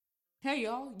Hey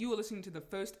y'all, you are listening to the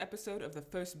first episode of the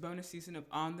first bonus season of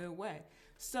On Their Way.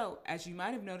 So, as you might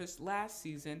have noticed last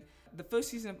season, the first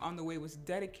season of On the Way was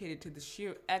dedicated to the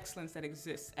sheer excellence that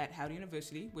exists at Howard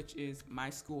University, which is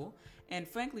my school. And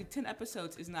frankly, 10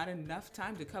 episodes is not enough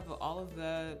time to cover all of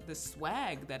the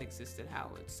swag that exists at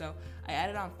Howard. So, I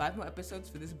added on 5 more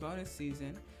episodes for this bonus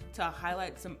season to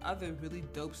highlight some other really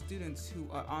dope students who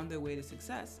are on their way to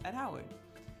success at Howard.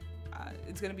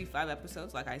 It's going to be 5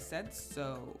 episodes, like I said,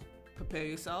 so prepare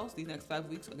yourselves. These next 5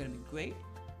 weeks are going to be great.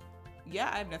 Yeah,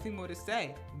 I have nothing more to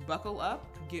say. Buckle up,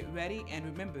 get ready, and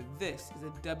remember, this is a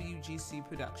WGC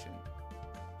production.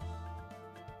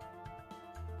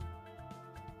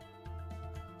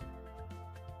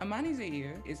 Amani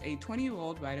Zaire is a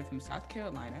 20-year-old writer from South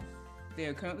Carolina. They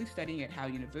are currently studying at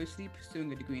Howard University,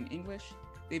 pursuing a degree in English.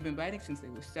 They've been writing since they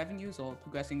were 7 years old,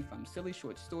 progressing from silly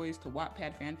short stories to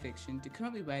Wattpad fan fiction to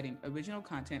currently writing original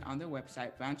content on their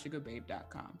website,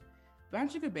 brownsugarbabe.com. Brown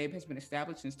Sugar Babe has been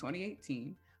established since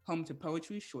 2018, home to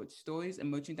poetry, short stories, and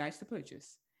merchandise to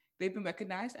purchase. They've been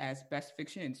recognized as Best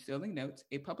Fiction in Sterling Notes,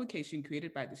 a publication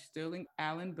created by the Sterling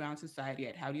Allen Brown Society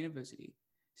at Howard University.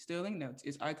 Sterling Notes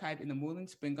is archived in the Moreland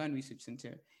Spingarn Research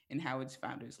Center in Howard's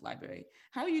Founders Library.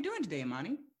 How are you doing today,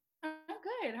 Amani? I'm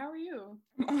good. How are you?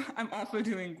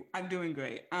 I'm doing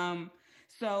great.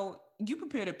 So you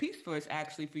prepared a piece for us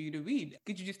actually for you to read.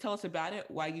 Could you just tell us about it,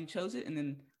 why you chose it, and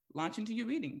then launch into your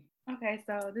reading? Okay,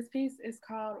 so this piece is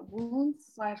called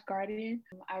Wounds/Guardian.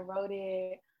 I wrote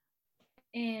it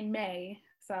in May,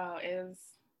 so it was,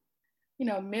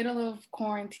 middle of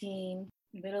quarantine,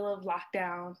 middle of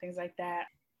lockdown, things like that.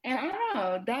 And I don't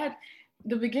know, that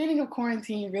the beginning of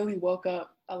quarantine really woke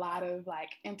up a lot of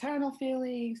like internal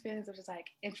feelings of just like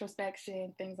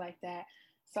introspection, things like that.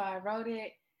 So I wrote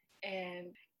it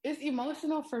and it's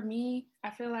emotional for me.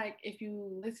 I feel like if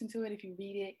you listen to it, if you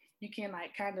read it, you can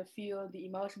like kind of feel the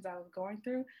emotions I was going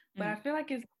through. But I feel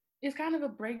like it's kind of a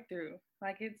breakthrough.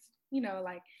 Like it's,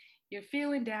 like you're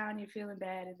feeling down, you're feeling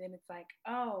bad, and then it's like,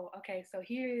 oh, okay, so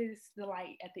here is the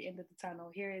light at the end of the tunnel.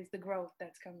 Here is the growth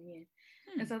that's coming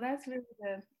in. And so that's really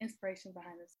the inspiration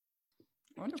behind this.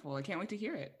 Wonderful. I can't wait to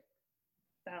hear it.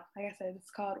 So, like I said, it's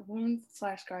called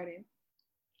Wounds/Garden.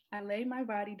 I lay my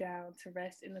body down to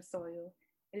rest in the soil.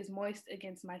 It is moist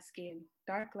against my skin,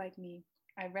 dark like me.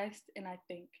 I rest and I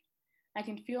think. I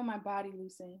can feel my body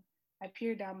loosen. I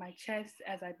peer down my chest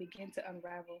as I begin to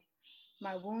unravel.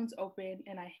 My wounds open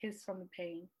and I hiss from the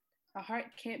pain. A heart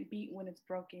can't beat when it's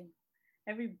broken.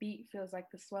 Every beat feels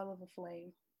like the swell of a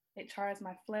flame. It chars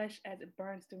my flesh as it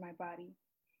burns through my body.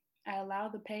 I allow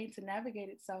the pain to navigate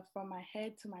itself from my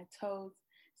head to my toes,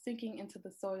 sinking into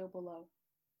the soil below.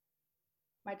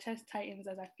 My chest tightens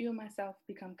as I feel myself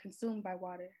become consumed by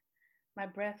water. My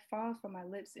breath falls from my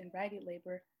lips in ragged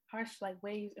labor, harsh like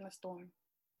waves in a storm.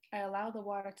 I allow the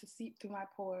water to seep through my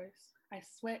pores. I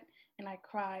sweat and I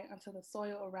cry until the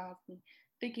soil around me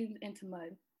thickens into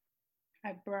mud.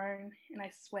 I burn and I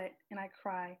sweat and I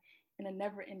cry in a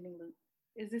never ending loop.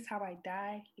 Is this how I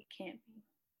die? It can't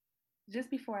be. Just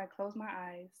before I close my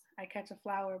eyes, I catch a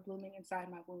flower blooming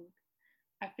inside my wound.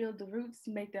 I feel the roots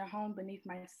make their home beneath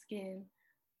my skin,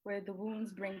 where the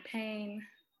wounds bring pain,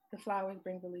 the flowers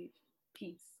bring relief,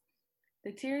 peace.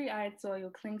 The teary eyed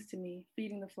soil clings to me,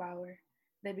 feeding the flower.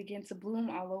 They begin to bloom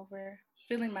all over,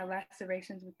 filling my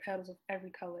lacerations with petals of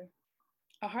every color.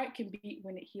 A heart can beat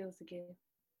when it heals again.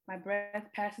 My breath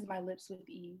passes my lips with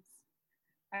ease.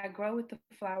 I grow with the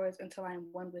flowers until I am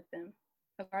one with them.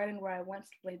 A garden where I once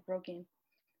lay broken,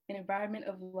 an environment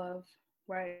of love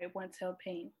where I once held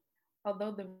pain.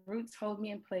 Although the roots hold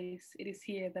me in place, it is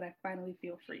here that I finally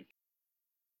feel free.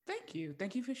 Thank you.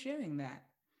 Thank you for sharing that.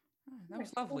 That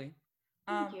was lovely.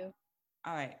 Thank Um, you.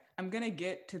 all right. I'm going to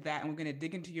get to that and we're going to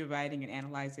dig into your writing and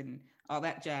analyze it and all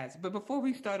that jazz. But before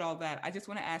we start all that, I just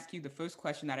want to ask you the first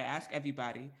question that I ask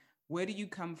everybody. Where do you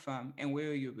come from and where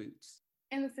are your roots?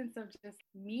 In the sense of just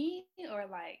me or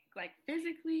like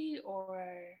physically or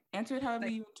Answer it however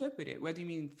like you interpret it, whether you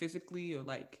mean physically or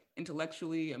like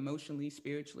intellectually, emotionally,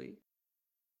 spiritually.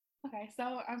 okay,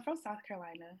 so I'm from South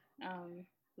Carolina.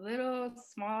 Little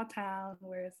small town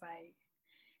where it's like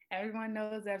everyone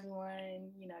knows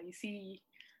everyone. You see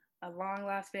a long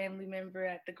lost family member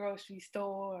at the grocery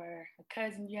store or a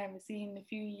cousin you haven't seen in a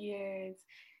few years.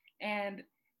 And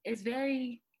it's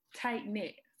very tight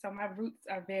knit. So my roots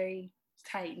are very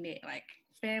tight knit. Like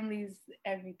family's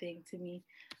everything to me.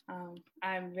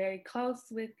 I'm very close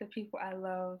with the people I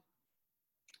love.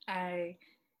 I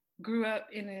grew up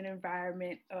in an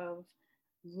environment of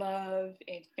love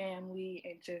and family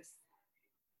and just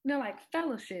like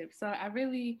fellowship. So I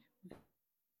really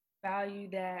value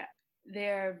that.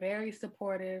 They're very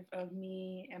supportive of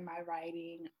me and my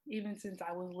writing, even since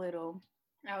I was little.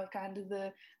 I was kind of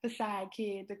the shy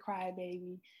kid, the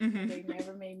crybaby. They Mm-hmm.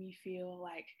 never made me feel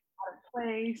like out of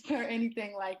place or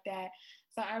anything like that.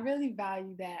 So I really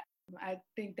value that. I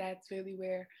think that's really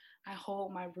where I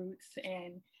hold my roots.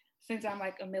 And since I'm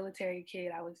like a military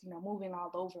kid, I was, moving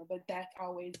all over, but that's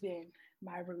always been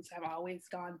my roots. I've always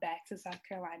gone back to South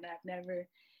Carolina. I've never,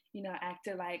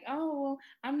 acted like, oh, well,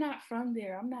 I'm not from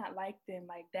there. I'm not like them.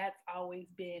 Like that's always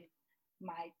been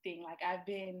my thing. Like I've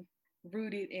been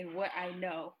rooted in what I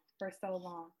know for so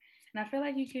long. And I feel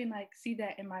like you can like see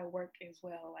that in my work as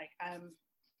well. Like I'm,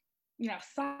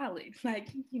 solid. Like,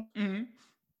 Mm-hmm.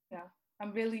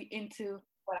 I'm really into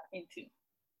what I'm into.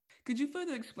 Could you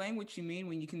further explain what you mean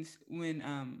when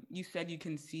you said you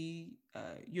can see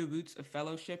your roots of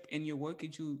fellowship in your work?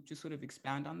 Could you just sort of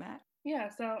expound on that? Yeah,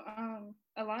 so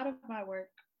a lot of my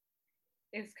work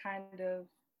is kind of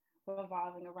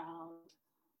revolving around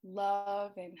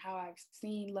love and how I've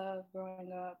seen love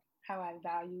growing up, how I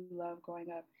value love growing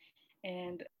up.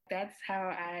 And that's how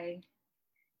I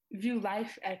view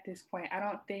life at this point. I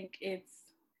don't think it's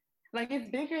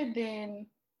bigger than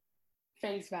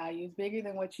face value, it's bigger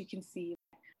than what you can see.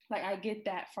 Like I get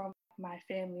that from my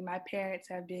family. My parents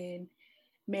have been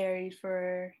married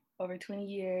for over 20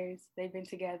 years. They've been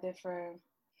together for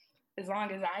as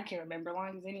long as I can remember, as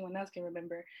long as anyone else can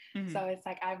remember. Mm-hmm. So it's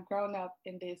like I've grown up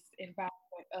in this environment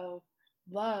of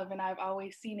love, and I've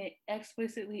always seen it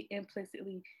explicitly,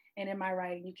 implicitly, and in my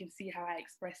writing, you can see how I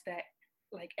express that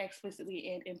like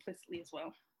explicitly and implicitly as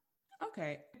well.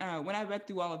 Okay. When I read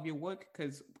through all of your work,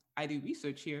 because I do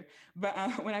research here, but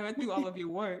when I read through all of your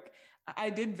work, I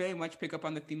did very much pick up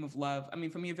on the theme of love. I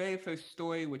mean, from your very first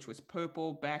story, which was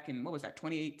Purple back in, what was that,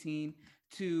 2018,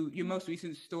 to your most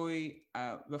recent story,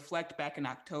 Reflect back in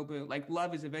October, like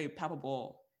love is a very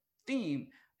palpable theme.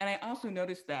 And I also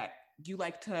noticed that you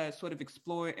like to sort of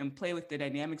explore and play with the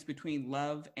dynamics between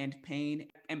love and pain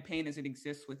as it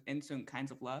exists within certain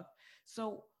kinds of love.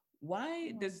 So,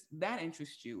 why does that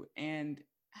interest you, and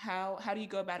how do you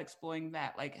go about exploring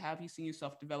that? Like, how have you seen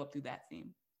yourself develop through that theme?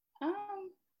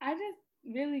 I just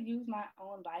really use my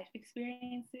own life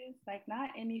experiences, like not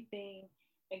anything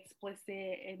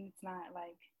explicit, and it's not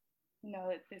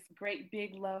like this great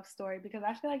big love story because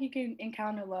I feel like you can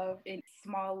encounter love in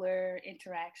smaller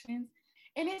interactions,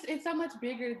 and it's so much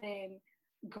bigger than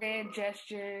grand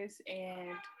gestures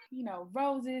and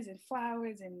roses and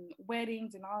flowers and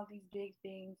weddings and all of these big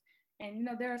things. And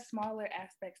there are smaller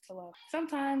aspects to love.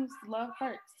 Sometimes love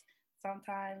hurts.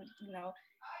 Sometimes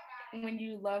when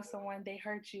you love someone, they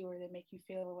hurt you or they make you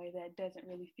feel a way that doesn't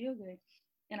really feel good.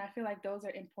 And I feel like those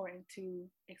are important to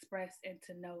express and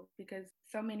to note because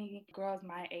so many girls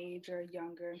my age or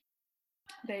younger,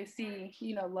 they see,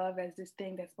 love as this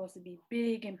thing that's supposed to be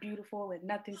big and beautiful and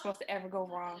nothing's supposed to ever go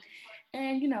wrong.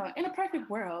 And, in a perfect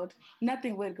world,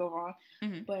 nothing would go wrong.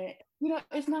 Mm-hmm. But,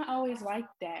 it's not always like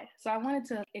that. So I wanted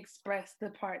to express the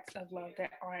parts of love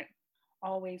that aren't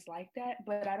always like that,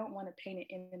 but I don't want to paint it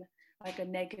in like a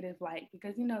negative light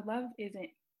because, love isn't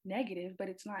negative, but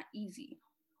it's not easy.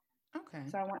 Okay.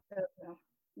 So I want to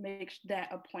make that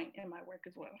a point in my work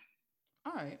as well.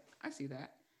 All right. I see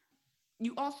that.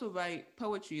 You also write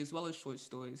poetry as well as short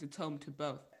stories. It's home to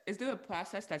both. Is there a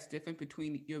process that's different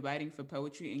between your writing for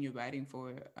poetry and your writing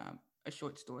for a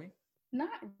short story?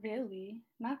 Not really.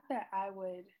 Not that I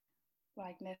would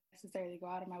like necessarily go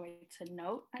out of my way to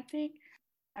note. I think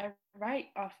I write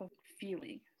off of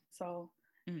feeling. So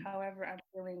Mm. however I'm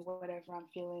feeling, whatever I'm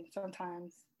feeling,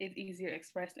 sometimes it's easier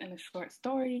expressed in a short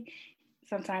story.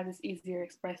 Sometimes it's easier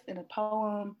expressed in a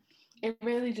poem. It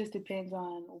really just depends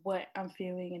on what I'm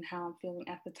feeling and how I'm feeling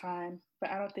at the time. But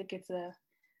I don't think it's a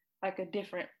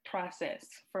different process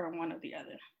for one or the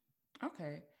other.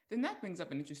 Okay. Then that brings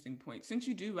up an interesting point. Since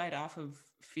you do write off of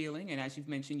feeling, and as you've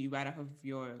mentioned, you write off of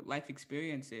your life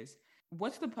experiences,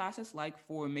 what's the process like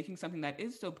for making something that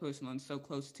is so personal and so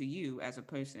close to you as a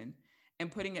person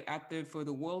and putting it out there for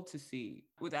the world to see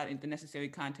without the necessary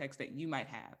context that you might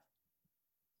have?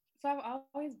 So I've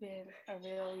always been a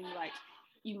really like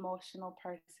emotional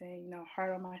person,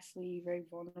 heart on my sleeve, very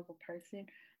vulnerable person.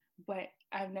 But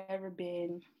I've never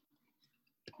been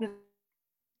the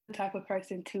type of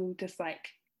person to just like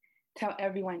tell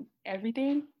everyone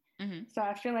everything. Mm-hmm. So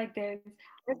I feel like there's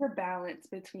a balance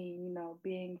between,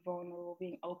 being vulnerable,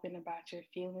 being open about your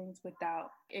feelings without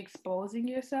exposing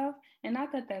yourself. And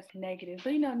not that that's negative,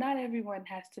 but not everyone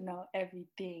has to know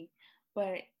everything.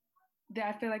 But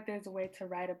I feel like there's a way to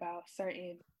write about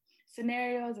certain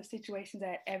scenarios or situations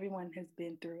that everyone has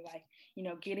been through, like,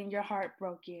 getting your heart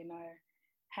broken or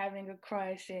having a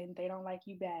crush and they don't like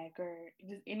you back, or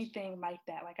just anything like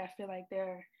that. Like, I feel like there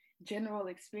are general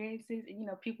experiences, and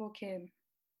people can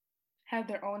have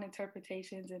their own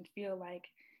interpretations and feel like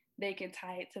they can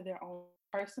tie it to their own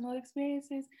personal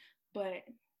experiences. But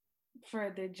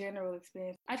for the general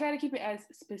experience, I try to keep it as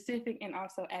specific and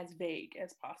also as vague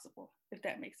as possible, if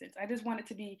that makes sense. I just want it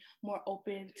to be more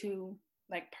open to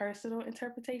like personal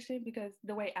interpretation, because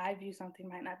the way I view something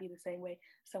might not be the same way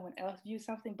someone else views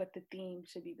something, but the theme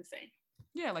should be the same.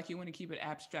 Yeah, like you want to keep it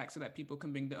abstract so that people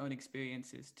can bring their own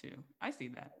experiences too. I see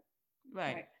that.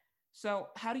 Right. So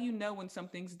how do you know when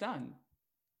something's done?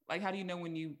 Like, how do you know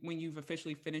when you've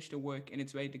officially finished a work and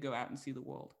it's ready to go out and see the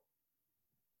world?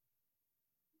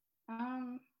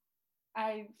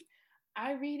 I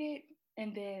I read it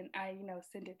and then I,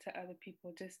 send it to other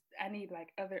people. Just I need like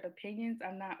other opinions.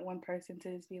 I'm not one person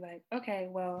to just be like, okay,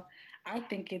 well, I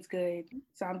think it's good,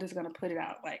 so I'm just gonna put it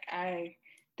out. Like, I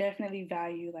definitely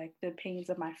value like the opinions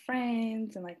of my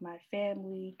friends and like my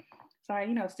family. So I,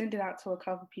 send it out to a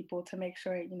couple people to make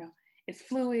sure, it's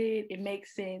fluid, it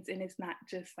makes sense, and it's not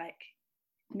just like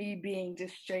me being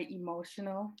just straight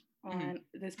emotional on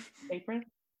this paper.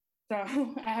 So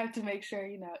I have to make sure,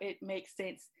 it makes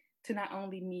sense to not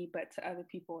only me, but to other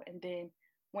people. And then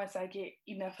once I get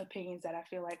enough opinions that I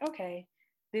feel like, okay,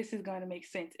 this is going to make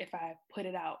sense if I put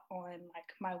it out on like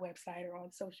my website or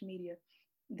on social media,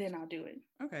 then I'll do it.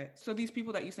 Okay. So these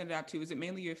people that you send it out to, is it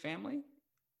mainly your family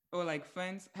or like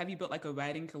friends? Have you built like a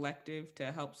writing collective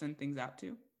to help send things out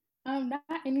to? Not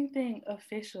anything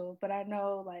official, but I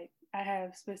know like I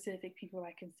have specific people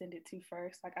I can send it to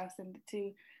first. Like, I'll send it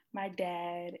to my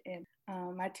dad and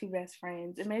my two best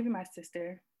friends and maybe my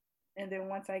sister. And then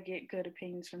once I get good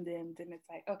opinions from them, then it's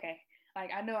like, okay, like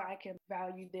I know I can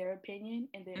value their opinion,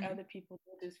 and then other people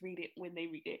will just read it when they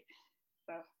read it.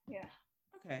 So yeah.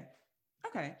 Okay.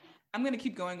 Okay. I'm going to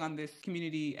keep going on this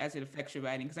community as it affects your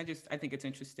writing because I think it's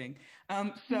interesting.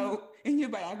 So in your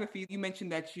biography, you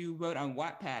mentioned that you wrote on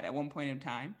Wattpad at one point in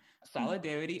time.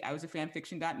 Solidarity. I was a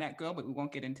fanfiction.net girl, but we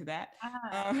won't get into that.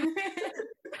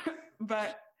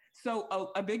 But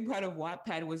so a big part of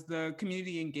Wattpad was the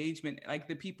community engagement, like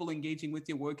the people engaging with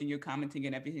your work and your commenting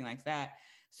and everything like that.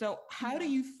 So how do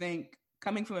you think,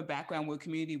 coming from a background where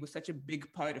community was such a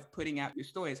big part of putting out your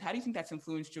stories, how do you think that's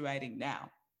influenced your writing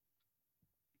now?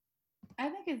 I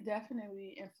think it's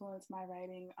definitely influenced my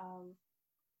writing.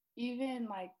 Even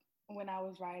like when I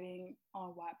was writing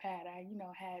on Wattpad, I,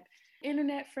 had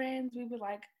internet friends. We would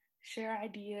like share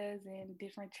ideas and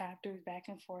different chapters back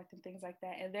and forth and things like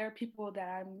that. And there are people that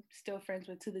I'm still friends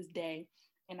with to this day.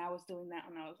 And I was doing that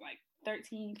when I was like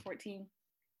 13, 14.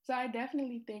 So I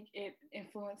definitely think it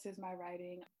influences my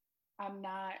writing. I'm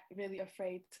not really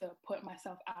afraid to put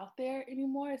myself out there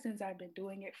anymore since I've been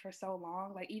doing it for so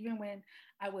long. Like, even when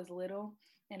I was little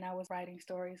and I was writing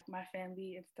stories, my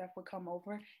family and stuff would come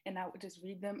over and I would just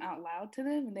read them out loud to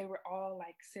them. And they would all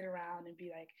like sit around and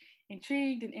be like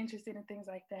intrigued and interested in things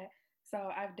like that. So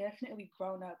I've definitely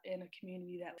grown up in a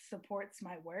community that supports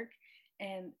my work.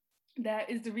 And that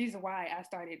is the reason why I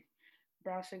started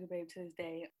Brown Sugar Babe to this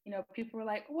day. People were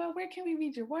like, well, where can we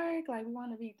read your work? Like, we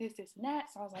want to read this, this, and that.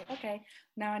 So I was like, okay,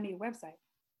 now I need a website.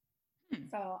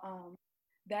 So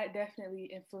that definitely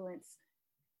influenced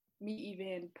me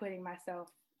even putting myself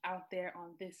out there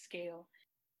on this scale.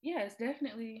 Yeah, it's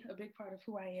definitely a big part of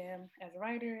who I am as a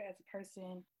writer, as a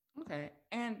person. Okay.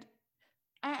 And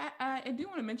I do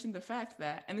want to mention the fact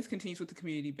that, and this continues with the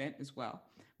community bent as well,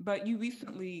 but you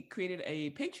recently created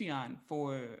a Patreon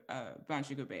for Brown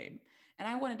Sugar Babe. And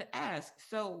I wanted to ask,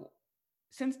 so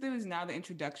since there is now the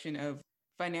introduction of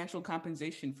financial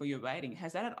compensation for your writing,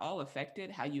 has that at all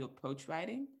affected how you approach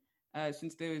writing?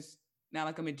 Since there's now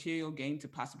like a material gain to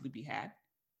possibly be had?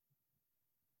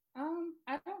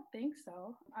 I don't think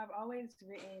so. I've always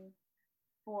written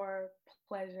for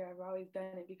pleasure. I've always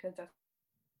done it because that's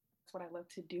what I love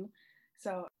to do.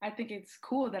 So I think it's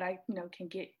cool that I, can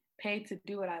get paid to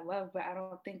do what I love, but I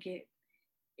don't think it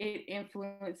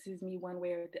influences me one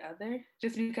way or the other,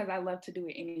 just because I love to do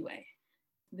it anyway.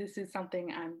 This is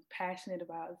something I'm passionate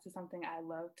about. This is something I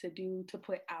love to do, to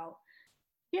put out.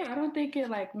 Yeah, I don't think it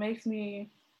like makes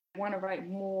me want to write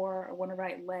more or want to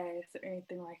write less or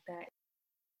anything like that.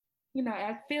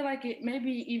 I feel like it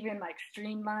maybe even like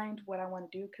streamlined what I want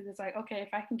to do, because it's like, okay, if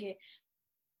I can get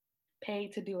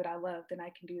paid to do what I love, then I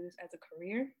can do this as a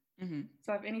career.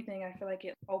 So if anything, I feel like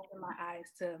it opened my eyes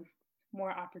to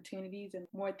more opportunities and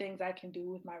more things I can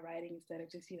do with my writing instead of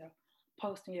just,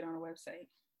 posting it on a website.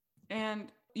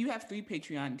 And you have three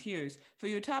Patreon tiers. For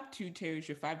your top two tiers,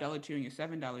 your $5 tier and your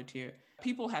 $7 tier,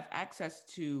 people have access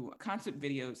to concept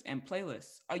videos and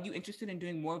playlists. Are you interested in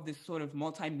doing more of this sort of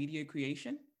multimedia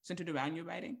creation? centered around your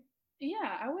writing?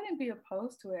 Yeah, I wouldn't be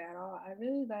opposed to it at all. I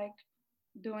really like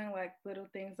doing like little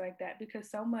things like that because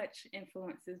so much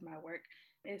influences my work.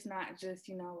 It's not just,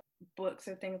 books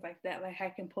or things like that. Like I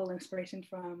can pull inspiration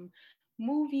from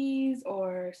movies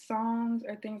or songs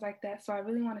or things like that. So I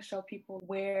really want to show people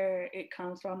where it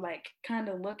comes from, like kind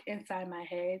of look inside my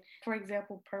head. For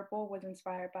example, Purple was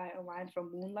inspired by a line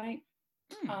from Moonlight.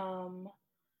 Mm. Um,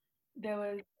 there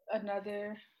was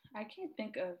another, I can't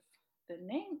think of the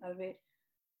name of it.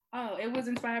 Oh, it was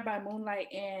inspired by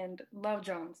Moonlight and Love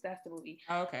Jones. That's the movie.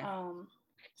 Oh, okay.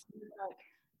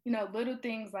 Like, little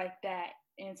things like that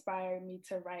inspired me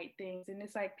to write things. And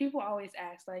it's like people always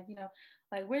ask, like,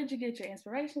 like where'd you get your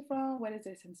inspiration from? What is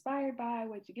this inspired by?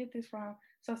 Where'd you get this from?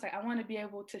 So it's like I want to be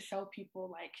able to show people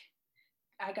like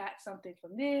I got something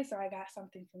from this or I got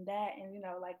something from that. And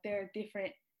like there are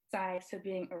different sides to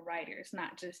being a writer. It's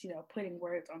not just, putting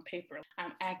words on paper.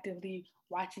 I'm actively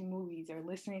watching movies or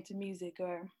listening to music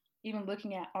or even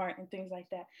looking at art and things like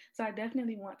that. So I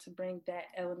definitely want to bring that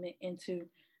element into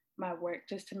my work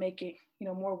just to make it,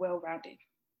 more well-rounded.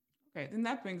 Okay, then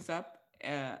that brings up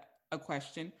a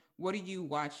question. What are you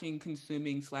watching,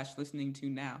 consuming, slash listening to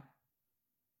now?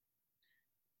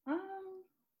 Um,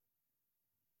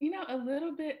 a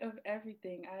little bit of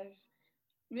everything. I've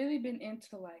really been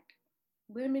into like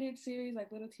limited series,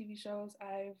 like little TV shows.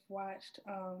 I've watched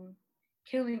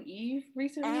Killing Eve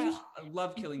recently. I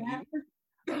love Killing Eve.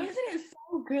 Isn't it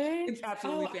so good? It's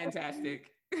absolutely fantastic.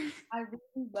 I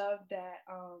really love that.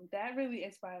 That really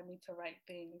inspired me to write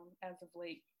things as of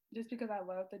late, just because I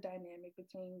love the dynamic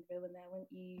between Villanelle and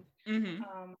Eve.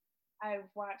 Mm-hmm. I've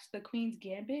watched The Queen's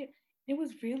Gambit. It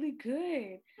was really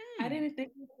good. I didn't think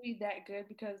it would be that good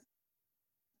because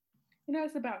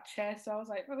it's about chess. So I was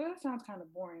like, oh, that sounds kind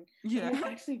of boring. Yeah. But it's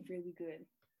actually really good.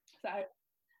 So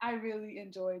I really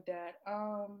enjoyed that.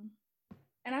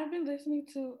 And I've been listening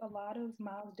to a lot of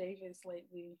Miles Davis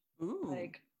lately. Ooh.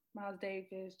 Like Miles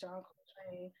Davis, John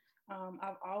Coltrane.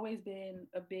 I've always been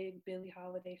a big Billie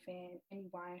Holiday fan, Amy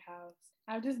Winehouse.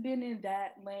 I've just been in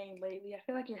that lane lately. I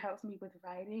feel like it helps me with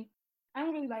writing. I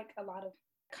don't really like a lot of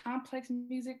complex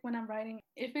music when I'm writing.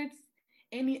 If it's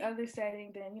any other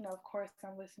setting, then of course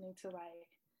I'm listening to like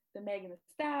the Megan Thee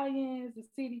Stallions, the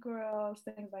City Girls,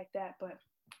 things like that. But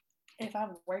if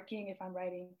I'm working, if I'm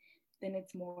writing, then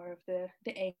it's more of the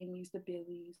Amy's, the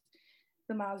Billies,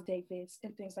 the Miles Davis,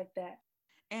 and things like that.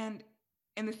 And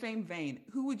in the same vein,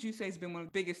 who would you say has been one of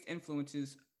the biggest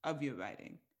influences of your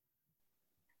writing?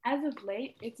 As of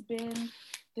late, it's been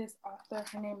this author.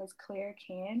 Her name is Claire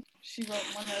Can. She wrote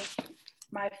one of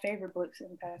my favorite books in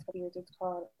the past couple years. It's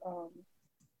called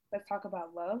Let's Talk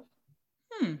About Love.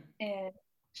 And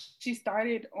she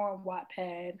started on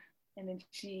Wattpad, and then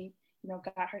she,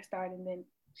 got her start, and then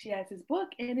she has this book,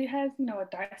 and it has, a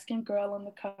dark-skinned girl on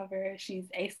the cover. She's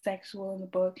asexual in the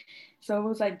book, so it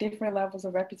was like different levels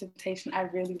of representation I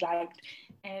really liked,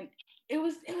 and it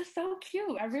was so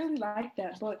cute. I really liked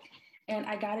that book, and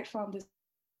I got it from this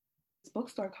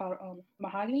bookstore called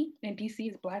Mahogany in DC.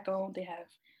 It's Black owned. They have,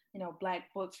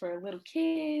 Black books for little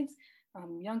kids,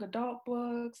 young adult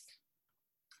books,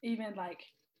 even like,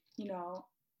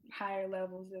 higher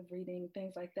levels of reading,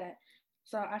 things like that.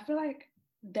 So I feel like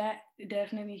that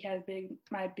definitely has been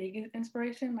my biggest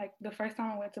inspiration. Like the first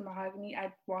time I went to Mahogany,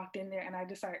 I walked in there and I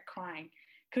just started crying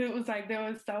because it was like there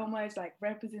was so much like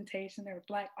representation. There were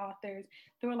Black authors.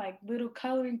 There were like little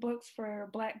coloring books for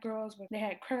Black girls where they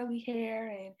had curly hair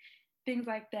and things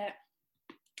like that.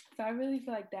 So I really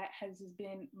feel like that has just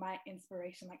been my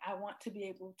inspiration. Like I want to be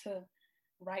able to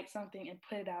write something and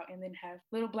put it out and then have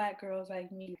little Black girls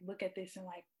like me look at this and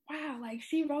like, wow, like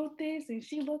she wrote this and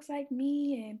she looks like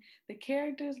me and the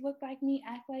characters look like me,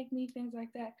 act like me, things like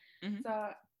that. Mm-hmm. So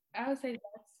I would say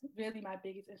that's really my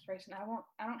biggest inspiration. I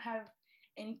don't have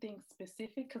anything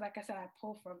specific because like I said, I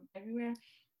pull from everywhere,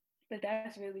 but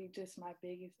that's really just my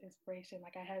biggest inspiration.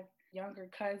 Like I have younger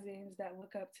cousins that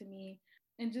look up to me,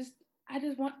 and I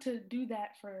just want to do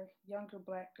that for younger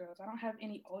Black girls. I don't have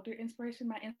any older inspiration.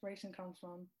 My inspiration comes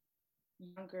from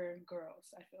younger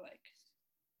girls, I feel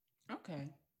like. Okay.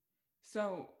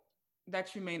 So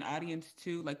that's your main audience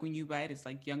too? Like when you write, it's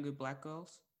like younger Black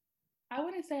girls? I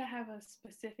wouldn't say I have a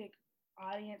specific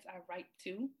audience I write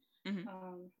to, Mm-hmm.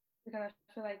 because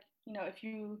I feel like, if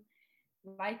you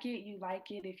like it, you like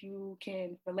it. If you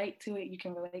can relate to it, you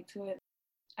can relate to it.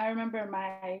 I remember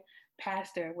my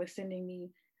pastor was sending me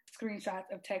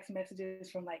screenshots of text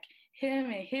messages from like him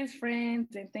and his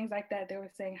friends and things like that. They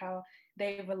were saying how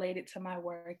they related to my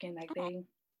work and like they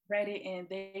read it and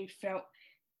they felt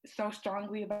so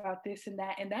strongly about this and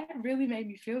that. And that really made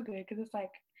me feel good because it's like,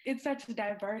 it's such a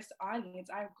diverse audience.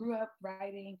 I grew up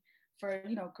writing for,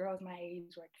 girls my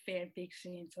age, like fan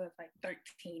fiction. So it's like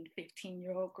 13,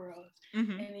 15-year-old girls.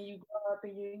 Mm-hmm. And then you grow up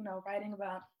and you're, writing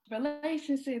about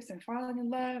relationships and falling in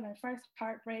love and first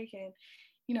heartbreak and,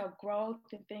 growth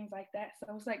and things like that.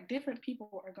 So it's like different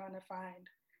people are going to find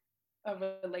a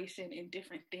relation in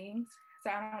different things. So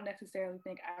I don't necessarily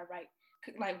think I write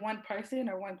like one person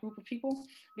or one group of people,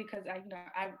 because I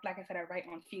like I said, I write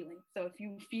on feeling. So if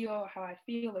you feel how I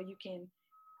feel, or you can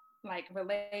like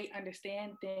relate,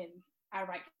 understand, then I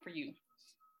write for you.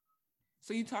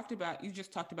 So you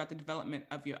just talked about the development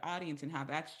of your audience and how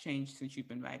that's changed since you've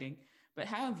been writing. But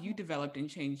how have you developed and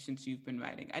changed since you've been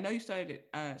writing? I know you started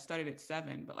at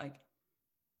 7, but like,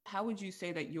 how would you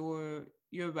say that your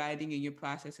writing and your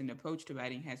process and approach to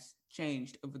writing has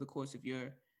changed over the course of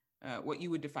your what you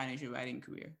would define as your writing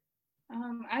career?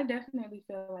 I definitely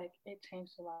feel like it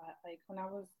changed a lot. Like when I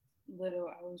was little,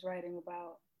 I was writing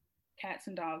about cats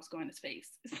and dogs going to space.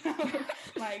 So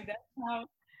like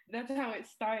that's how it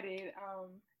started.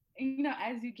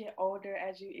 As you get older,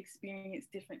 as you experience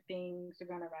different things, you're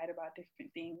gonna write about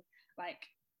different things. Like,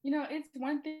 it's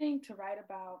one thing to write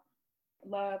about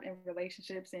love and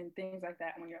relationships and things like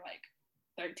that when you're like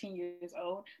 13 years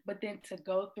old, but then to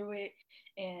go through it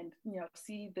and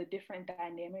see the different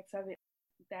dynamics of it,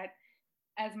 that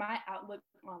as my outlook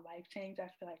on life changed, I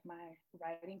feel like my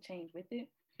writing changed with it.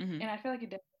 Mm-hmm. And I feel like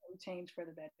it definitely changed for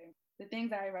the better. The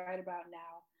things I write about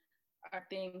now are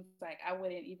things like I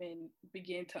wouldn't even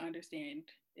begin to understand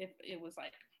if it was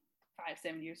like 5,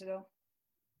 7 years ago.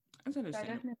 That's So I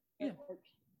understandable. definitely Yeah. feel like,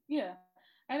 yeah,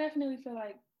 I definitely feel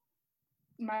like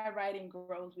my writing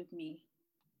grows with me.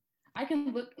 I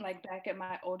can look like back at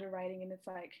my older writing and it's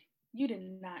like, you did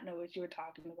not know what you were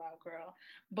talking about, girl.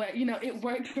 But it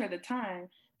worked for the time.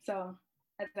 So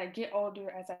as I get older,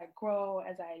 as I grow,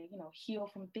 as I, heal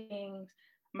from things,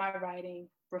 my writing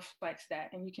reflects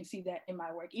that. And you can see that in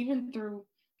my work, even through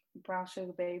Brown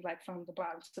Sugar Babe, like from the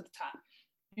bottom to the top.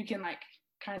 You can like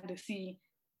kind of see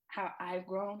how I've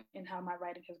grown and how my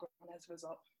writing has grown as a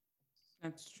result.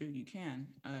 That's true. You can.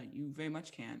 You very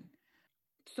much can.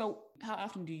 So, how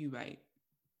often do you write?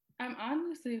 I'm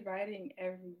honestly writing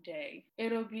every day.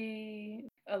 It'll be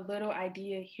a little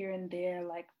idea here and there,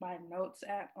 like my notes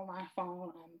app on my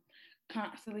phone. I'm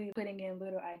constantly putting in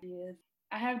little ideas.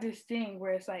 I have this thing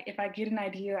where it's like if I get an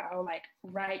idea, I'll like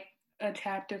write a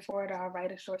chapter for it, or I'll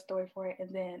write a short story for it, and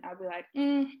then I'll be like,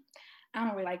 I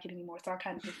don't really like it anymore, so I'll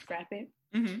kind of just scrap it.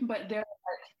 Mm-hmm. But there are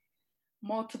like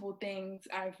multiple things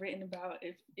I've written about.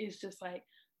 If it's just like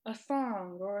a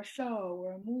song or a show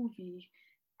or a movie,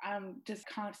 I'm just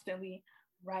constantly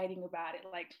writing about it.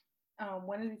 Like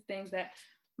one of the things that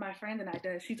my friend and I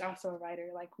does, she's also a writer.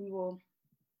 Like we will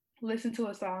listen to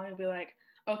a song and be like,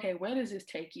 okay, where does this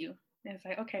take you? And it's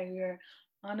like, okay, we're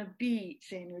on a beach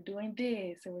and we're doing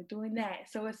this and we're doing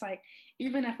that. So it's like,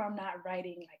 even if I'm not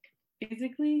writing like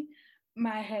physically,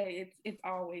 my head it's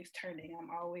always turning.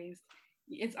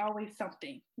 It's always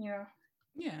something.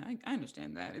 Yeah, I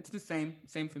understand that. It's the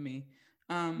same for me.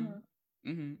 Um,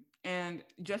 Mm-hmm. hmm And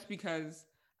just because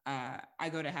I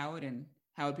go to Howard and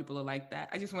Howard people are like that,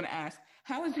 I just want to ask,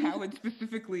 how is Howard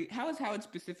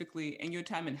specifically, and your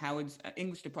time in Howard's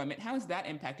English department, how has that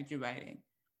impacted your writing?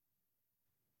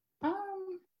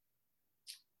 um,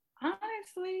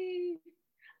 Honestly,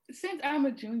 since I'm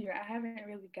a junior, I haven't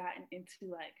really gotten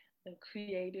into like the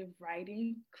creative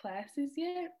writing classes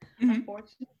yet, Mm-hmm.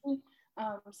 unfortunately.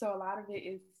 So a lot of it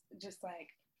is just like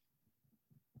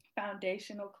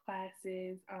foundational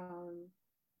classes,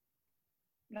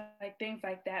 like things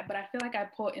like that. But I feel like I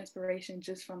pull inspiration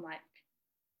just from like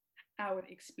our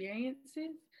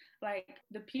experiences, like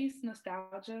the piece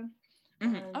Nostalgia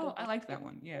Mm-hmm. on the Oh, I book. like that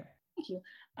one. Yeah. Thank you.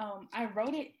 I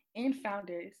wrote it in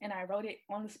Founders, and I wrote it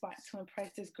on the spot to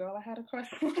impress this girl I had a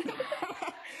crush on.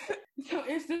 So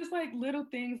it's just like little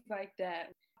things like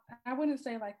that. I wouldn't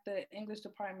say like the English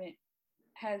department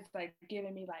has like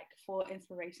given me like full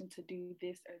inspiration to do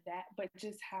this or that, but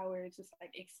just Howard's just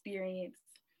like experience,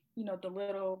 the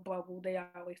little bubble they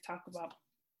always talk about.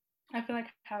 I feel like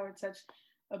Howard's such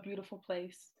a beautiful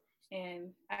place,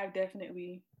 and I've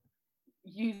definitely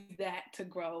used that to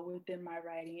grow within my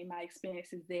writing and my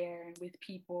experiences there and with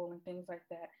people and things like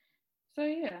that. So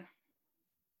yeah.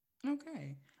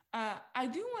 Okay. I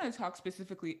do want to talk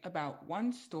specifically about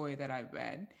one story that I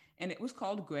read, and it was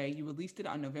called Gray. You released it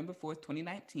on November 4th,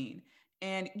 2019.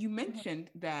 And you mentioned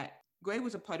that Gray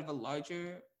was a part of a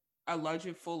larger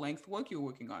full-length work you're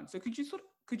working on. So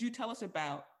could you tell us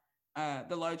about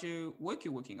the larger work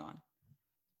you're working on?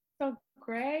 So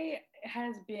Gray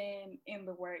has been in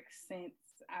the works since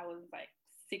I was like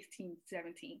 16,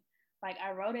 17. Like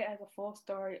I wrote it as a full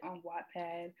story on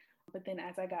Wattpad, but then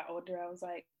as I got older, I was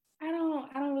like, I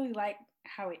don't really like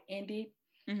how it ended.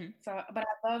 Mm-hmm. So, but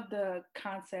I love the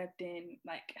concept and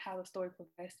like how the story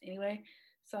progressed anyway.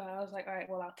 So I was like, all right,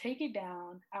 well, I'll take it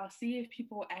down. I'll see if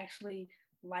people actually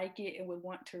like it and would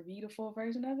want to read a full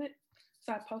version of it.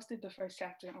 So I posted the first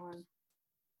chapter on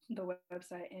the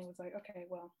website and was like, okay,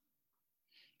 well,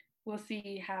 we'll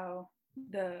see how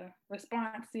the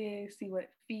response is, see what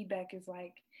feedback is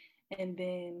like, and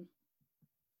then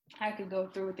I could go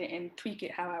through with it and tweak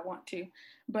it how I want to.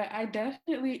 But I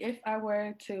definitely, if I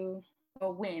were to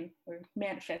win or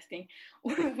manifesting,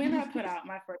 when I put out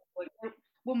my first book, it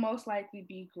will most likely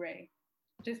be Gray,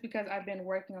 just because I've been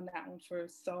working on that one for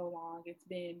so long. It's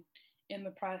been in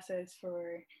the process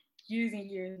for years and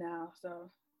years now. So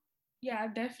yeah,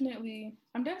 I'm definitely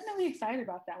excited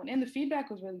about that one. And the feedback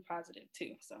was really positive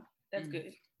too. So that's Mm.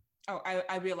 good. Oh,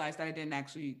 I realized that I didn't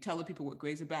actually tell the people what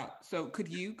Grey's about. So could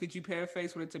you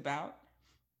paraphrase what it's about?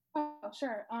 Oh,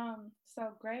 sure.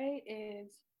 So Gray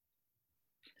is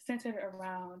centered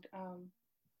around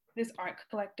this art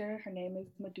collector. Her name is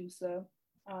Medusa.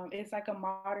 It's like a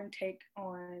modern take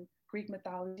on Greek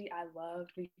mythology. I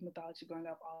loved Greek mythology growing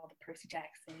up, all the Percy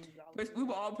Jacksons, all of We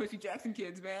were all Percy Jackson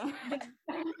kids, man. that.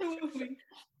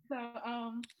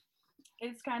 So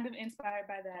it's kind of inspired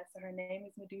by that. So her name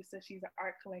is Medusa. She's an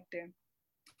art collector,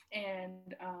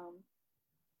 and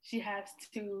she has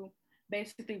to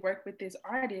basically work with this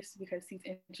artist because he's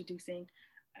introducing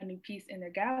a new piece in their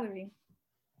gallery.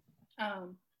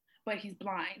 Um, but he's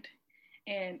blind,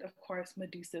 and of course,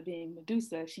 Medusa being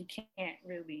Medusa, she can't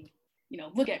really,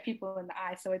 look at people in the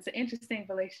eye. So it's an interesting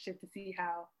relationship to see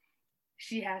how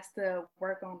she has to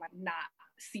work on like not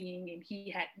seeing, and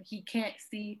he can't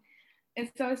see, and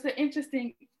so it's an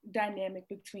interesting dynamic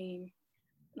between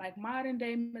like modern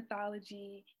day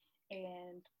mythology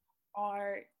and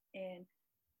art and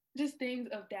just things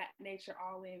of that nature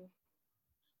all in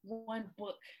one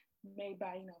book made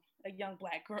by a young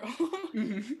Black girl.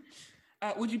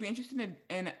 Mm-hmm. Would you be interested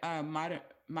in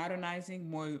modernizing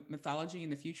more mythology in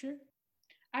the future?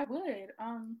 I would.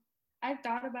 I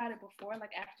thought about it before.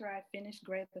 Like after I finished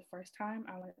Gray the first time,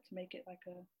 I wanted to make it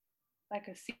like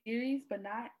a series, but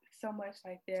not so much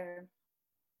like they're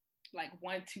like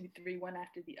one, two, three, one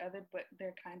after the other, but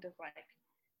they're kind of like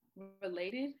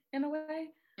related in a way.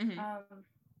 Mm-hmm.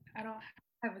 I don't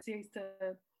have a series to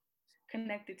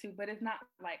connect it to, but it's not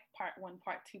like part one,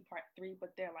 part two, part three, but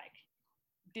they're like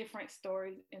different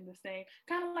stories in the same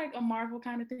kind of like a Marvel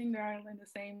kind of thing. They're all in the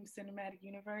same cinematic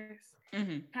universe,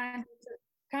 Mm-hmm.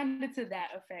 kind of to that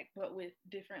effect, but with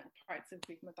different parts of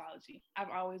Greek mythology. I've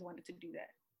always wanted to do that.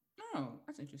 Oh,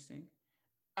 that's interesting.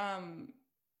 Um,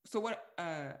 so what?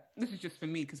 This is just for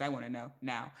me because I want to know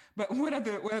now. But what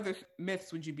other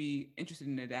myths would you be interested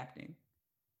in adapting?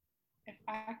 If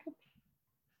I could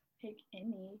pick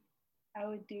any, I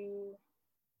would do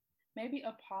maybe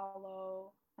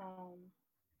Apollo.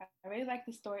 I really like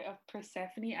the story of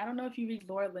Persephone. I don't know if you read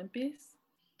Lore Olympus.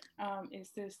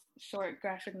 It's this short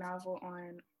graphic novel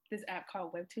on this app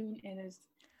called Webtoon, and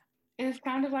it's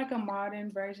kind of like a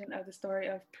modern version of the story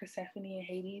of Persephone and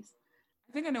Hades.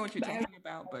 I think I know what you're But talking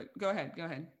about, but go ahead. Go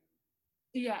ahead.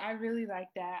 yeah, I really like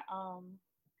that.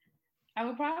 I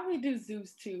would probably do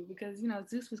Zeus too because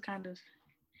Zeus was kind of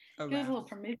he was a little Aroused.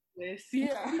 promiscuous.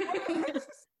 Yeah.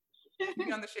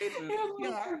 Be on the shade room.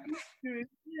 Yeah.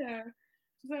 Yeah.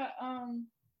 So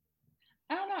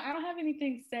I don't know. I don't have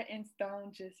anything set in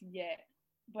stone just yet,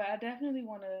 but I definitely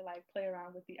want to like play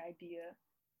around with the idea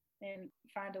and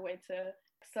find a way to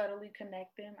subtly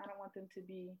connect them. I don't want them to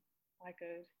be like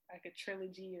a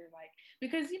trilogy or like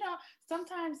because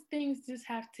sometimes things just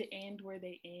have to end where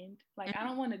they end. Like I Mhm.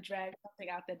 don't want to drag something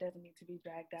out that doesn't need to be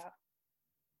dragged out.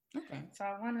 Okay. So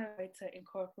I want a way to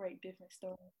incorporate different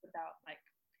stories without like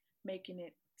making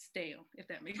it stale, if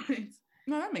that makes sense.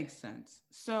 No, that makes sense.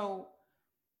 So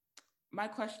my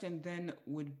question then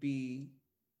would be,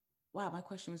 wow, my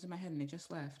question was in my head and it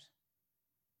just left.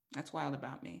 That's wild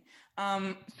about me.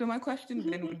 So my question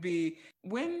then would be,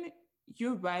 when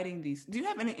you're writing these, do you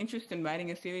have any interest in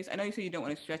writing a series? I know you say you don't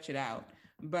want to stretch it out,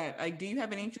 but like, do you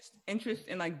have any interest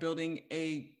in like building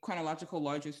a chronological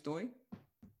larger story?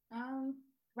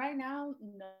 Right now,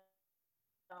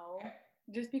 no,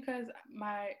 just because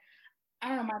I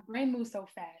don't know, my brain moves so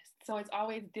fast. So it's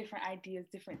always different ideas,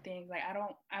 different things. Like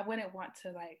I wouldn't want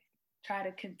to like try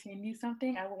to continue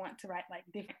something. I would want to write like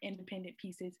different independent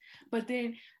pieces. But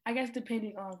then I guess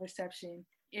depending on reception,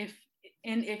 if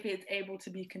it's able to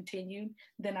be continued,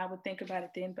 then I would think about it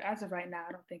then. But as of right now,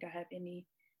 I don't think I have any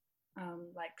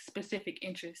like specific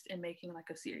interest in making like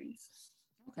a series.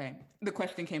 Okay. The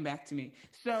question came back to me.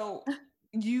 So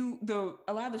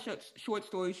a lot of the short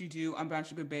stories you do on Brown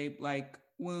Sugar Babe, like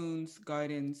Wounds,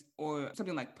 Gardens, or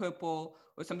something like Purple,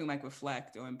 or something like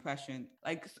Reflect or Impression.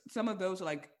 Like some of those are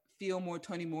like feel more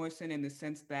Toni Morrison in the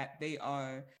sense that they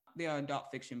are adult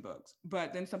fiction books.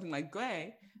 But then something like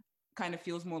Gray kind of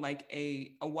feels more like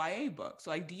a YA book. So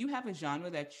like, do you have a genre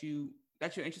that you're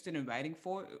interested in writing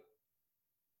for?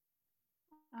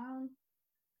 Um,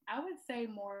 I would say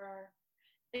more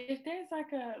if there's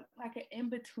like an in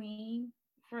between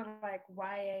for like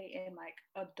YA and like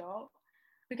adult,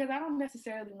 because I don't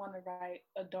necessarily want to write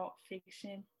adult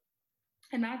fiction,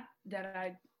 and not that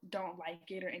I don't like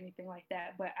it or anything like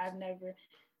that, but I've never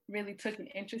really took an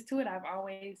interest to it. I've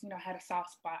always, had a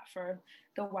soft spot for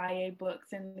the YA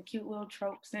books and the cute little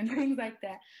tropes and things like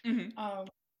that. Mm-hmm.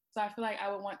 So I feel like I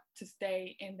would want to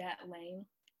stay in that lane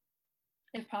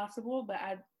if possible, but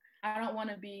I don't want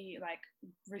to be like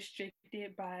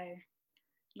restricted by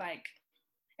like,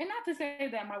 and not to say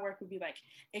that my work would be like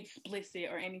explicit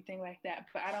or anything like that,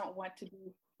 but I don't want to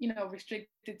be,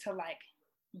 restricted to like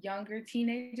younger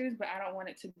teenagers, but I don't want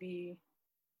it to be,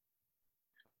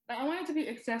 I want it to be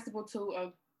accessible to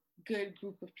a good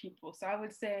group of people. So I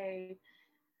would say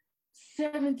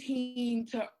 17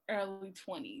 to early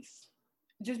 20s,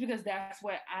 just because that's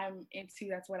what I'm into,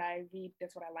 that's what I read,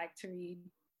 that's what I like to read.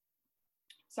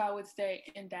 So I would stay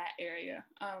in that area.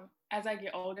 As I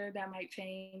get older, that might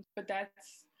change, but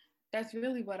that's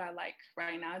really what I like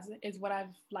right now. Is what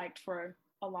I've liked for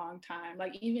a long time.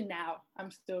 Like even now,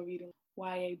 I'm still reading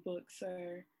YA books,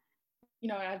 or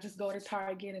I just go to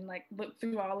Target and like look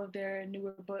through all of their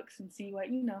newer books and see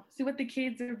what the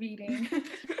kids are reading.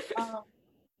 um,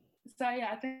 so yeah,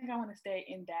 I think I want to stay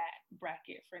in that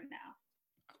bracket for now.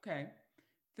 Okay.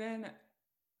 Then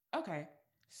okay.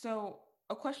 So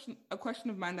a question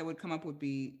of mine that would come up would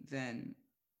be then,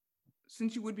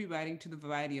 since you would be writing to the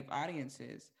variety of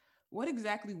audiences, what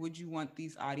exactly would you want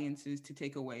these audiences to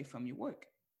take away from your work?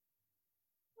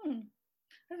 Hmm,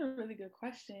 that's a really good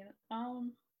question. I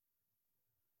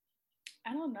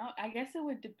don't know. I guess it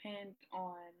would depend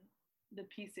on the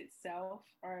piece itself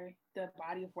or the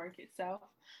body of work itself.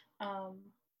 Um,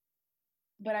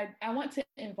 but I want to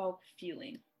invoke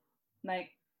feeling.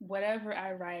 Like whatever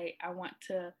I write, I want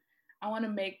to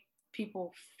make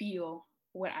people feel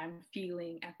what I'm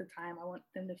feeling at the time. I want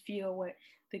them to feel what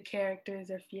the characters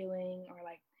are feeling, or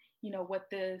like, what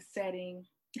the setting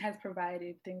has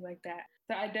provided, things like that.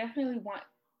 So I definitely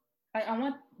I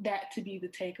want that to be the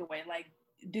takeaway. Like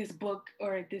this book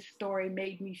or this story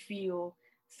made me feel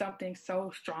something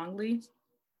so strongly.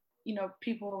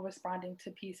 People responding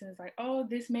to pieces like, oh,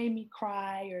 this made me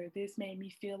cry, or this made me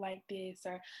feel like this,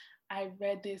 or I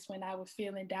read this when I was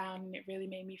feeling down and it really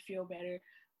made me feel better.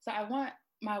 So I want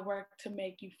my work to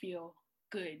make you feel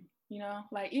good,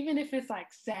 like even if it's like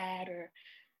sad or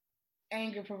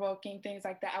anger provoking, things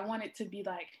like that. I want it to be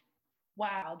like,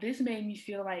 wow, this made me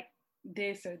feel like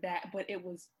this or that, but it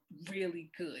was really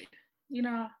good. You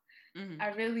know, Mm-hmm. I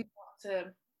really want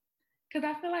to, because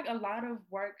I feel like a lot of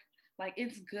work, like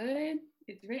it's good,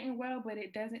 it's written well, but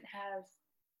it doesn't have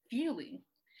feeling.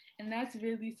 And that's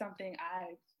really something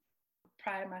I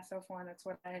pride myself on. That's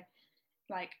what I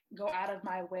like go out of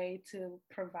my way to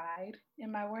provide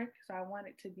in my work. So I want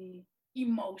it to be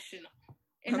emotional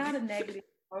and Okay. not a negative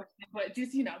emotion, but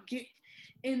just, get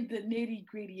in the nitty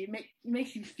gritty. It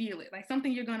makes you feel it, like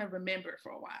something you're going to remember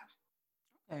for a while.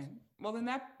 Okay. Well, then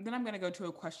I'm going to go to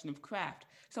a question of craft.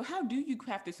 So, how do you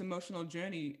craft this emotional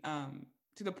journey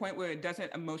to the point where it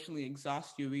doesn't emotionally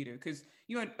exhaust your reader? Because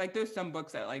like there's some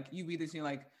books that like you read this and you're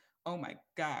like, oh my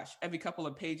gosh, every couple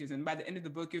of pages, and by the end of the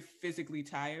book you're physically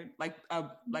tired. Like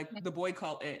The Boy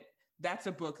Called It. That's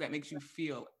a book that makes you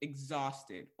feel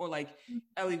exhausted. Or like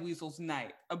Elie Wiesel's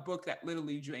Night, a book that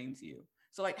literally drains you.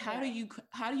 So like, how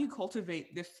Yeah. do you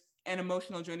cultivate this an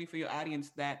emotional journey for your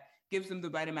audience that gives them the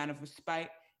right amount of respite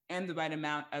and the right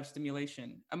amount of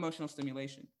stimulation, emotional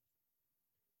stimulation?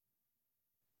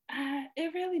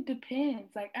 It really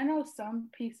depends. Like I know some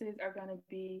pieces are gonna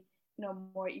be,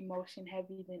 more emotion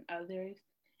heavy than others.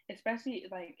 Especially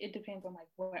like it depends on like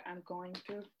what I'm going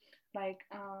through. Like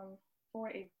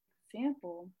for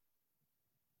example,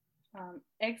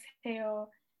 Exhale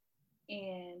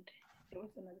and it was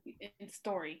another in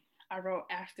Story I wrote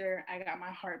after I got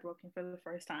my heart broken for the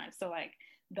first time. So like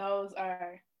those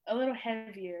are a little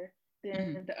heavier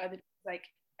Mm-hmm. than the other, like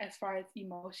as far as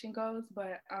emotion goes.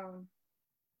 But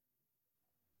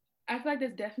I feel like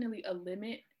there's definitely a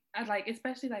limit. I like,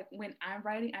 especially like when I'm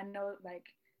writing, I know like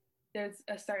there's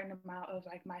a certain amount of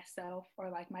like myself or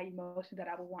like my emotion that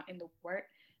I would want in the work,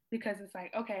 because it's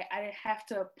like, okay, I have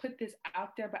to put this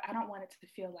out there, but I don't want it to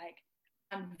feel like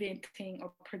I'm venting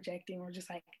or projecting or just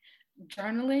like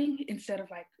journaling instead of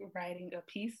like writing a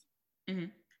piece. Mm-hmm.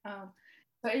 Um,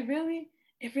 So it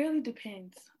really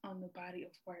depends on the body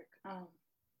of work.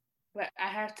 But I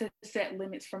have to set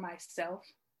limits for myself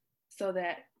so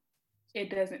that it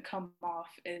doesn't come off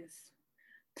as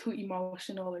too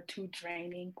emotional or too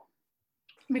draining.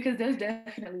 Because there's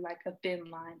definitely like a thin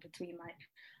line between like,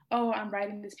 oh, I'm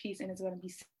writing this piece and it's going to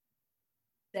be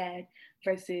sad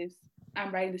versus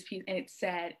I'm writing this piece and it's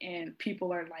sad and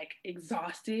people are like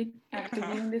exhausted after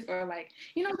Uh-huh. reading this, or like,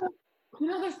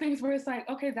 those things where it's like,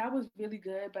 okay, that was really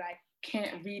good, but I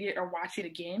can't read it or watch it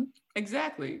again.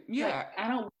 Exactly. Like Yeah.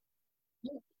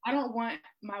 I don't want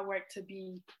my work to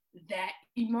be that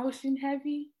emotion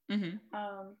heavy. Hmm.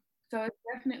 So it's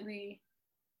definitely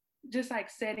just like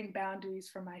setting boundaries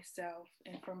for myself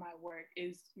and for my work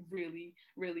is really,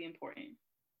 really important.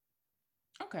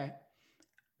 Okay.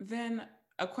 Then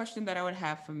a question that I would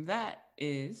have from that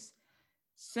is,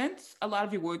 since a lot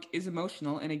of your work is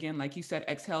emotional, and again, like you said,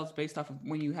 Exhales based off of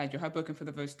when you had your heart broken for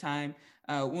the first time,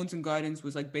 Wounds and Gardens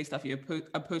was like based off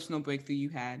a personal breakthrough you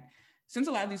had. Since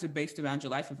a lot of these are based around your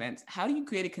life events, how do you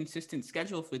create a consistent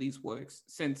schedule for these works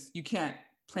since you can't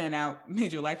plan out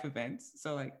major life events?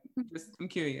 So, like, just I'm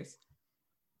curious.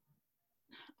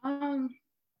 Um,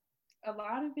 a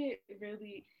lot of it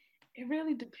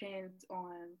really depends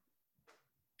on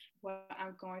what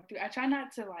I'm going through. I try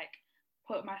not to like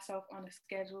put myself on a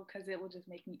schedule because it will just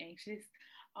make me anxious.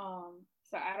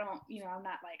 So I don't, I'm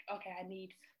not like, okay, I need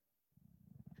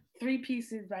 3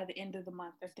 pieces by the end of the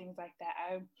month or things like that.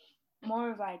 I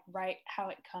more of like write how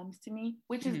it comes to me,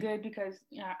 which is Hmm. good because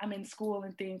I'm in school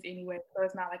and things anyway, so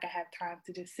it's not like I have time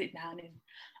to just sit down and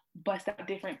bust out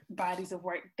different bodies of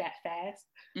work that fast.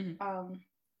 Hmm. Um,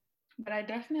 but I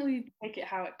definitely take it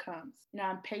how it comes.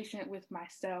 I'm patient with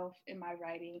myself in my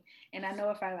writing, and I know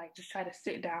if I like just try to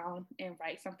sit down and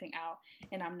write something out,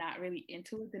 and I'm not really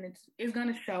into it, then it's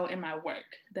gonna show in my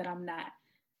work that I'm not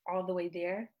all the way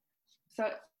there.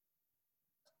 So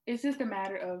it's just a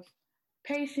matter of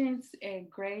patience and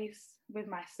grace with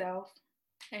myself,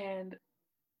 and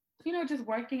just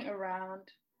working around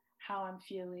how I'm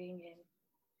feeling and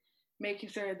making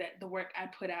sure that the work I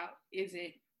put out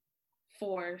isn't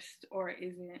forced or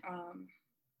isn't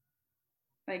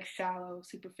like shallow,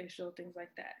 superficial, things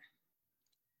like that.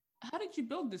 How did you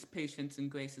build this patience and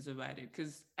grace as a writer?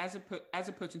 Because as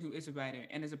a person who is a writer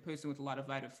and as a person with a lot of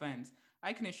writer friends,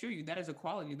 I can assure you that is a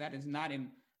quality that is not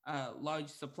in large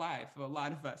supply for a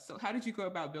lot of us. So how did you go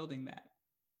about building that?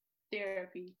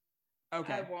 Therapy. I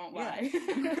Okay. won't Yeah. lie.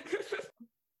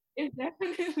 It's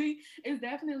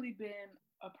definitely been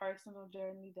a personal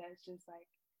journey that's just like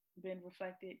been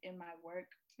reflected in my work,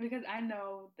 because I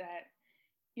know that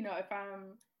if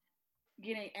I'm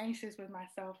getting anxious with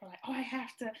myself or like, oh, I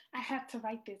have to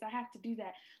write this, I have to do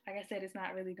that, like I said, it's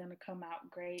not really going to come out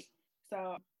great.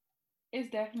 So it's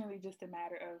definitely just a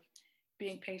matter of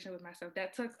being patient with myself.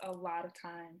 That took a lot of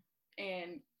time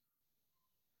and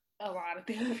a lot of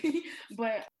therapy,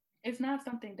 but it's not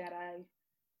something that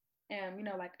I am,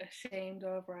 like ashamed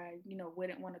of, or I,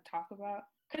 wouldn't want to talk about,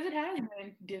 because it has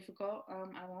been difficult.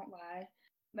 I won't lie.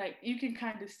 Like you can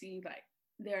kind of see like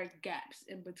there are gaps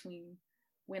in between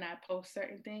when I post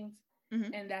certain things,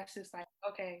 Hmm. and that's just like,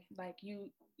 okay, like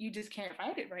you just can't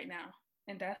write it right now,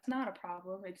 and that's not a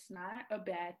problem. It's not a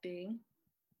bad thing.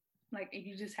 Like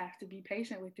you just have to be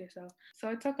patient with yourself. So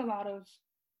it took a lot of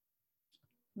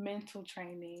mental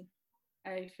training,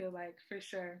 I feel like, for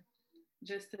sure,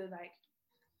 just to like,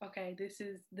 okay, this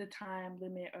is the time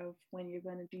limit of when you're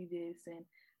going to do this. And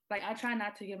like I try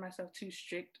not to give myself too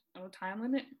strict of a time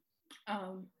limit.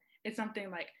 um it's something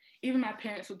like even my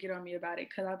parents will get on me about it,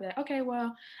 because I'll be like, okay,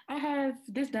 well, I have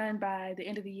this done by the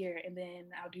end of the year, and then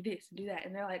I'll do this and do that,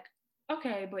 and they're like,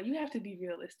 okay, but you have to be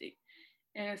realistic.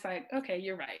 And it's like, okay,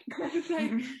 you're right. It's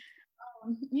like,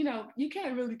 you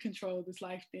can't really control this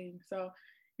life thing. So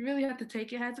you really have to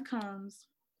take it as it comes.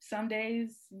 Some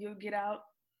days you'll get out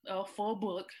a full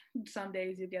book. Some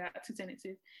days you'll get out 2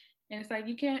 sentences. And it's like,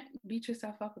 you can't beat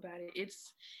yourself up about it.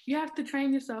 You have to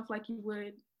train yourself like you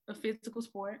would a physical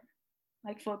sport,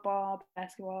 like football,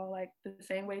 basketball, like the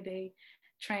same way they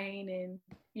train and,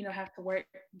 have to work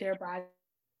their body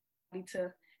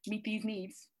to meet these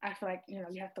needs. I feel like,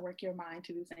 you have to work your mind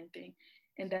to do the same thing.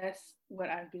 And that's what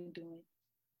I've been doing.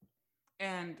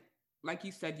 And like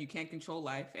you said, you can't control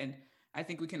life. And I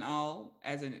think we can all,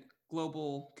 as a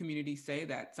global community, say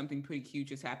that something pretty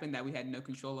huge has happened that we had no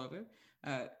control over.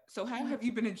 So how have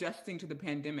you been adjusting to the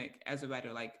pandemic as a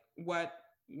writer? Like what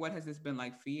has this been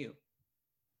like for you?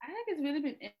 I think it's really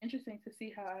been interesting to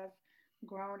see how I've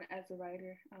grown as a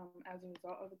writer, as a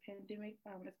result of the pandemic,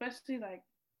 especially like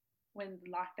when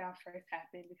lockdown first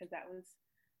happened, because that was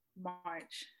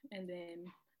March, and then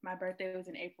my birthday was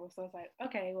in April, so it's like,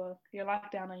 okay, well, you're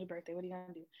locked down on your birthday. What are you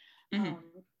gonna do? Mm-hmm.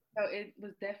 So it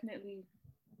was definitely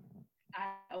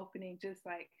eye opening, just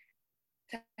like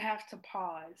to have to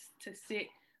pause, to sit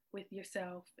with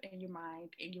yourself and your mind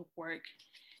and your work,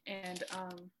 and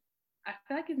I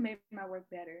feel like it's made my work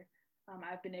better.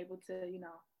 I've been able to,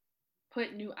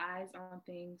 put new eyes on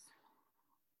things,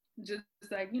 just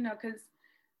like because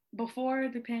before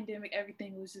the pandemic,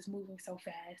 everything was just moving so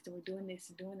fast, and we're doing this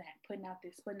and doing that, putting out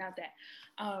this, putting out that.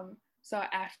 So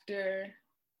after,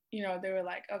 they were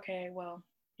like, okay, well,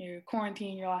 you're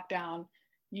quarantined, you're locked down,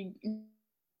 you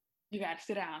got to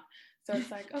sit down. So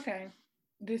it's like, okay,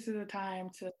 this is a time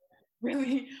to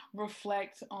really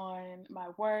reflect on my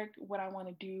work, what I want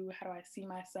to do, how do I see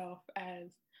myself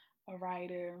as a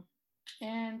writer,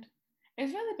 and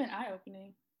it's really been eye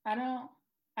opening. I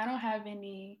don't have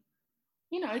any,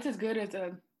 it's as good as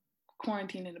a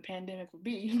quarantine and a pandemic would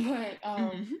be, but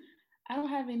Mm-hmm. I don't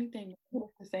have anything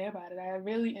to say about it. I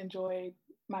really enjoyed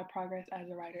my progress as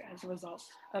a writer as a result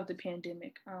of the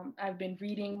pandemic. I've been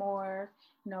reading more,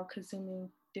 consuming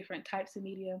different types of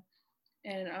media,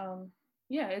 and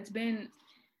yeah,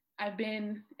 I've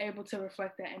been able to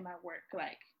reflect that in my work.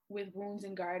 Like with Wounds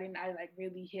and Garden, I like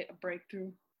really hit a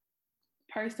breakthrough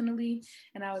personally,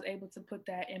 and I was able to put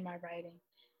that in my writing,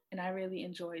 and I really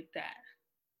enjoyed that.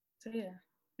 So yeah,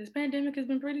 this pandemic has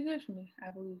been pretty good for me,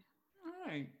 I believe. All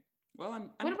right. Well, I'm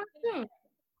What about you?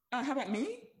 how about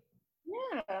me?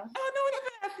 Yeah. Oh, no one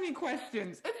ever asked me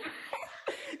questions.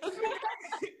 It's been,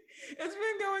 it's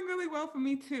been going really well for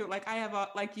me too. Like I have,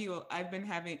 like you,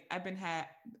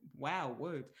 wow,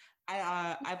 words.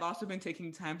 I've also been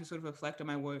taking time to sort of reflect on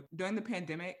my work during the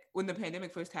pandemic. When the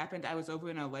pandemic first happened, I was over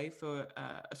in LA for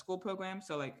a school program.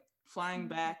 So like flying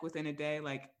back within a day,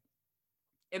 like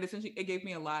it gave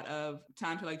me a lot of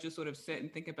time to like just sort of sit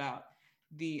and think about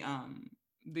the um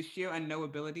the sheer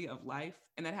unknowability of life,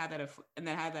 and then how that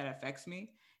affects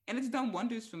me. And it's done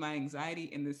wonders for my anxiety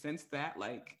in the sense that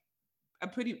like a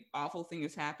pretty awful thing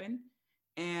has happened,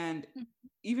 and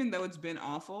even though it's been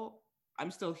awful, I'm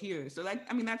still here. So like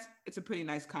I mean it's a pretty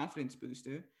nice confidence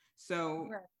booster. So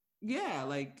Right. yeah,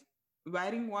 like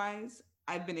writing wise,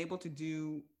 I've been able to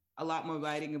do a lot more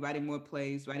writing and writing more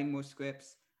plays, writing more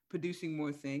scripts, producing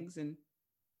more things, and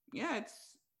yeah,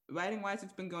 it's writing wise,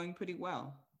 it's been going pretty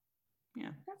well.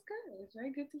 Yeah. That's good. It's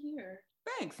very good to hear.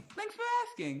 Thanks for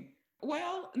asking.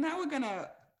 Well, now we're gonna.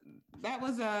 That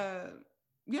was a.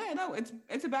 Yeah, no,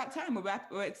 it's about time.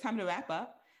 It's time to wrap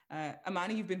up.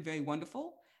 Amani, you've been very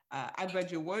wonderful. I've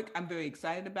read your work. I'm very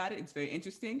excited about it. It's very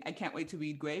interesting. I can't wait to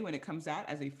read Gray when it comes out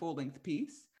as a full length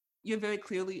piece. You're very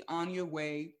clearly on your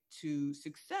way to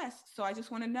success. So I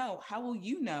just want to know, how will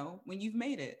you know when you've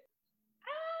made it?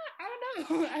 I don't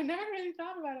know. I never really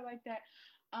thought about it like that.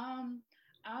 Um,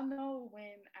 I'll know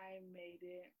when I made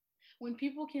it. When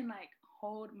people can like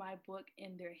hold my book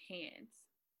in their hands,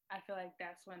 I feel like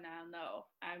that's when I'll know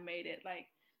I made it. Like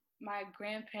my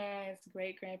grandparents,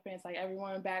 great grandparents, like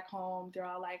everyone back home, they're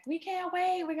all like, "We can't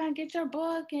wait. We're gonna get your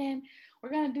book and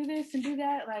we're gonna do this and do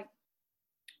that." Like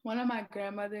one of my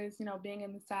grandmothers, being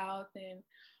in the South and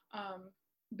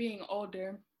being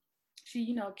older,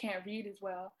 she, can't read as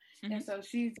well. Mm-hmm. And so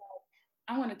she's like,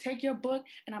 I want to take your book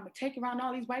and I'm going to take it around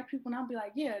all these white people. And I'll be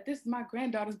like, yeah, this is my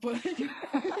granddaughter's book.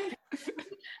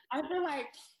 I feel like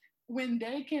when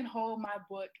they can hold my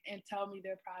book and tell me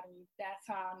they're proud of me, that's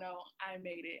how I know I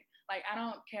made it. Like, I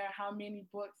don't care how many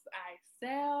books I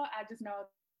sell. I just know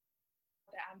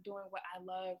that I'm doing what I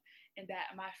love and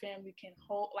that my family can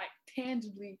hold, like,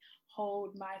 tangibly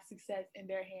hold my success in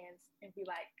their hands and be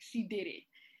like, she did it.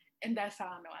 And that's how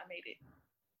I know I made it.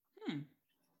 Hmm.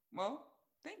 Well,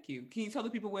 thank you. Can you tell the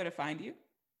people where to find you?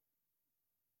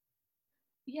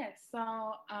 Yes,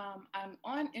 so I'm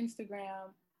on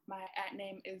Instagram. My at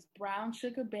name is Brown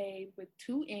Sugar Babe with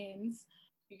two N's.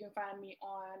 You can find me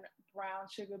on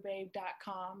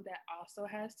brownsugarbabe.com that also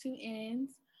has two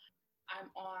N's. I'm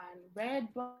on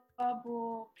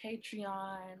Redbubble,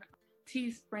 Patreon,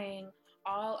 Teespring,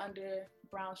 all under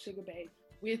Brown Sugar Babe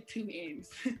with two N's.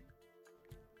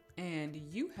 And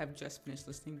you have just finished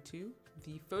listening to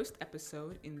the first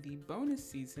episode in the bonus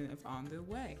season of On Their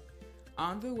Way.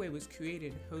 On Their Way was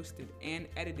created, hosted, and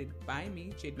edited by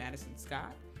me, Jade Madison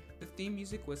Scott. The theme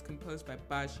music was composed by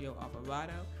Baggio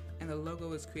Alvarado, and the logo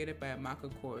was created by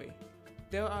Amako Corey.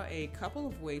 There are a couple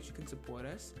of ways you can support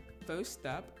us. First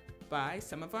up, buy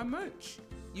some of our merch.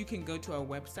 You can go to our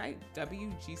website,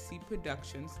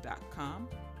 wgcproductions.com,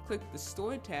 click the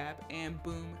store tab, and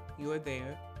boom, you're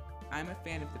there. I'm a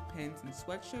fan of the pins and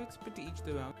sweatshirts, but to each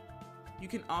their own. You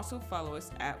can also follow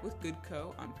us at With Good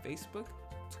Co on Facebook,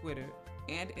 Twitter,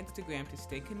 and Instagram to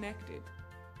stay connected.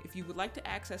 If you would like to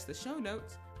access the show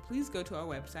notes, please go to our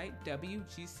website,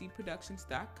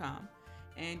 wgcproductions.com,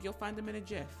 and you'll find them in a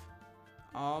GIF.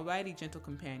 Alrighty, gentle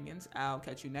companions, I'll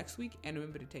catch you next week, and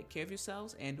remember to take care of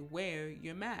yourselves and wear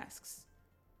your masks.